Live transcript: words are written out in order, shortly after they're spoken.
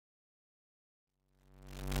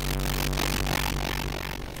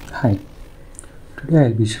Hi, today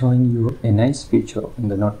I'll be showing you a nice feature in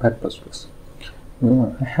the Notepad++.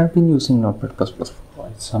 I have been using Notepad++ for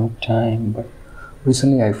quite some time, but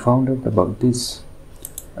recently I found out about this.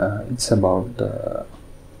 It's about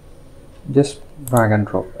just drag and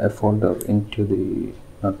drop a folder into the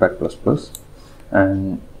Notepad++,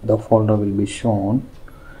 and the folder will be shown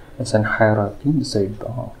as an hierarchy inside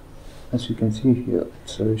as you can see here.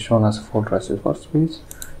 It's shown as a folder as a workspace.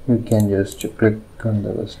 You can just click on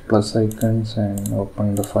the plus icons and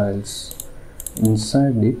open the files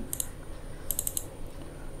inside it.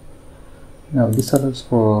 Now this allows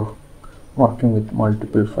for working with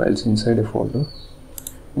multiple files inside a folder.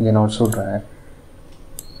 You can also drag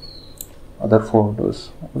other folders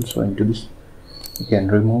also into this. You can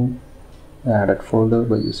remove the added folder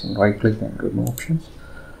by using right click and remove options.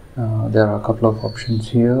 There are a couple of options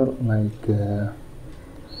here, like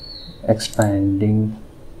expanding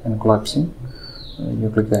and collapsing. You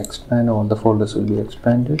click the expand, all the folders will be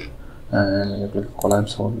expanded, and when you click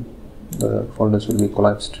collapse, all the folders will be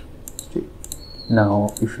collapsed. Now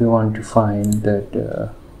if you want to find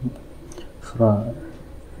that from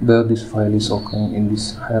where this file is occurring in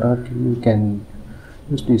this hierarchy, you can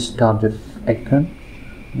use this target icon.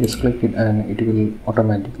 Just click it and it will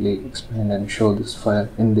automatically expand and show this file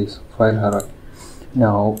in this file hierarchy.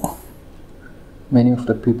 Now many of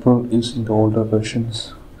the people using the older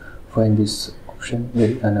versions find this option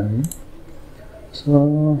very annoying,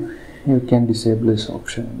 so you can disable this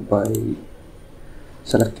option by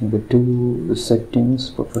selecting the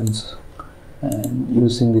settings preference and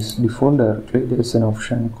using this default directly. There is an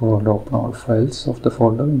option called open all files of the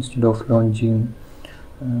folder instead of launching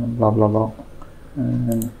blah blah blah,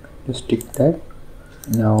 and just tick that.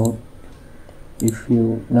 Now if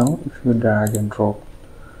you drag and drop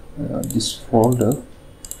this folder,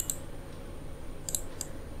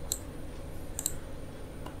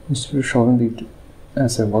 instead of showing it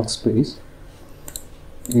as a workspace,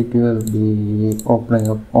 it will be opening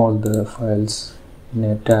up all the files in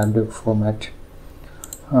a tabbed format.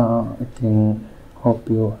 I hope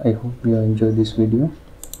you enjoyed this video.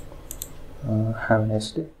 Have a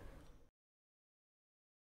nice day.